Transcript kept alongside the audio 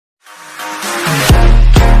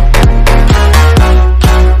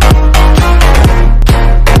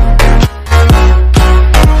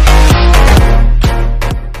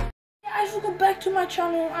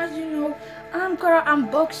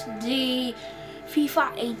unbox the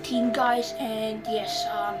FIFA 18, guys, and yes,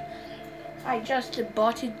 I just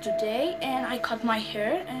bought it today and I cut my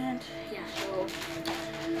hair, and so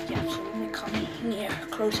let me come near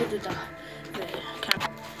closer to the camera.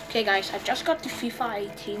 Okay guys, I just got the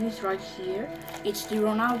FIFA 18, it's right here. It's the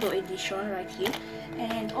Ronaldo edition right here.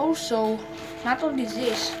 And also, not only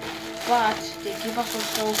this, but they give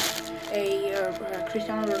us also a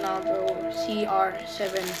Cristiano Ronaldo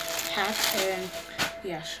CR7 hat.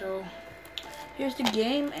 And so here's the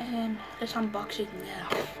game, and let's unbox it now.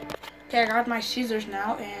 Okay, I got my scissors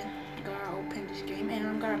now, and I'm gonna open this game, and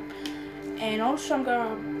I'm gonna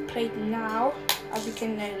play it now. As you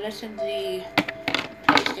can listen to the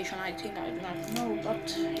PlayStation, I think, I do not know,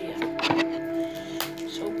 but yeah.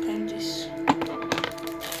 Let's open this. Oh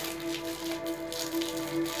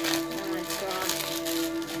my god.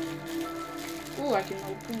 Oh, I can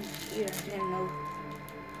open it here, I didn't know.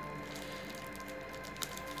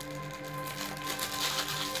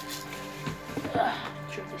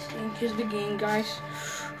 This thing. Here's the game, guys.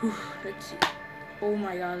 Whew, let's see. Oh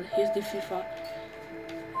my god, here's the FIFA.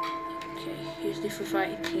 Okay, here's the FIFA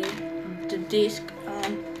 18. The disc.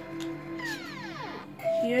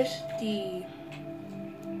 Here's the.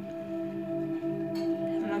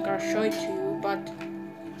 I'm not gonna show it to you, but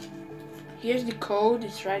here's the code.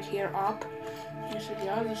 It's right here up. Here's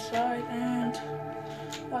the other side, and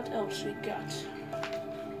what else we got?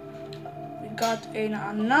 We got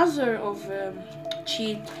another of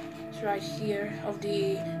cheat right here of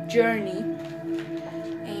the journey,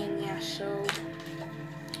 and yeah, so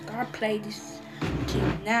gotta play this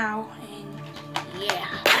game now, and yeah.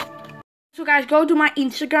 So guys, go to my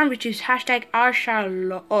Instagram, which is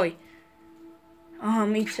 #ArshaLol.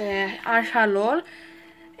 It's ArshaLol,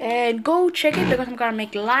 and go check it because I'm gonna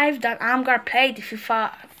make live that I'm gonna play the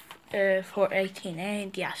FIFA for 18,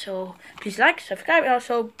 and yeah, so please like, subscribe, and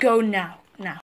also go now.